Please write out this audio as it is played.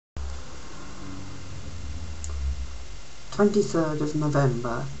23rd of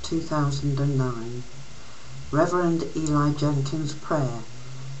November 2009. Reverend Eli Jenkins Prayer,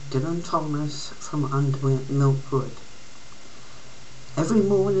 Dylan Thomas from Milkwood. Every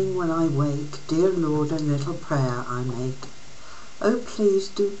morning when I wake, dear Lord, a little prayer I make. Oh, please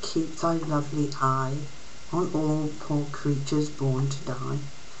do keep thy lovely eye on all poor creatures born to die.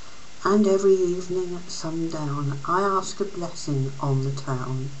 And every evening at sundown I ask a blessing on the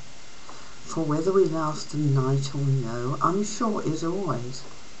town. For whether we last the night or no, I'm sure is always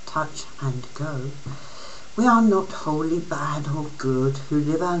touch and go. We are not wholly bad or good who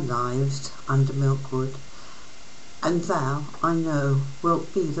live our lives under Milkwood, and thou, I know,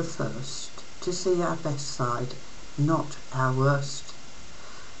 wilt be the first to see our best side, not our worst.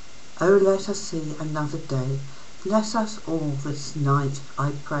 Oh, let us see another day. Bless us all this night,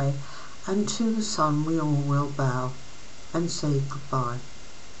 I pray, and to the sun we all will bow and say goodbye,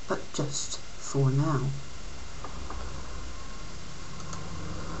 but just for now.